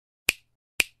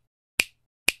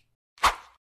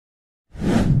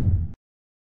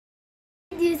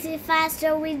Is it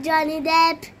faster with Johnny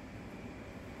Depp?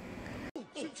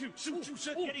 Shoot,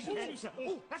 sir. Get him, sir.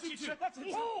 That's it, sir. That's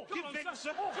it, sir. Come on, sir.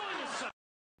 Join us,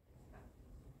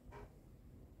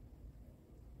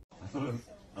 sir.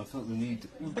 I felt the need to...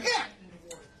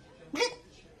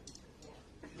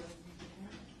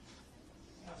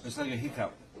 It's like a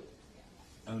hiccup,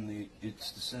 only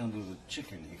it's the sound of a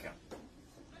chicken hiccup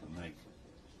I make.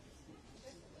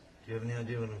 Do you have any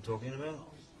idea what I'm talking about?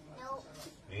 No.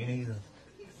 Me neither.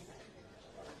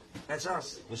 That's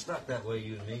us. We're stuck that way,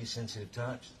 you and me, sensitive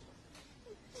touch.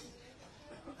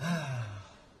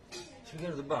 Should we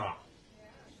go to the bar?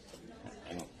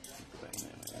 Hang on.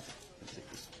 Let's take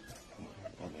this.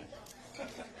 Okay.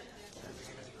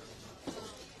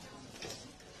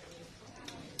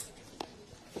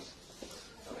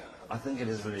 I think it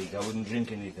is relief. I wouldn't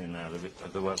drink anything out of it,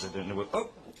 otherwise I don't know what... Oh!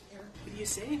 What do you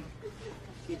say? Do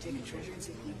you take a treasure and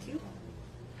say thank you?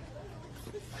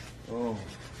 Oh,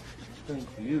 thank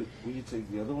you. Will you take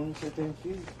the other one and say thank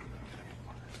you?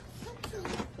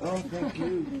 Oh, thank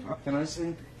you. Can I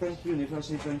say thank you? And if I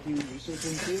say thank you, will you say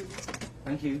thank you?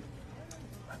 Thank you.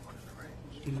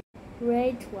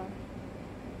 Great one.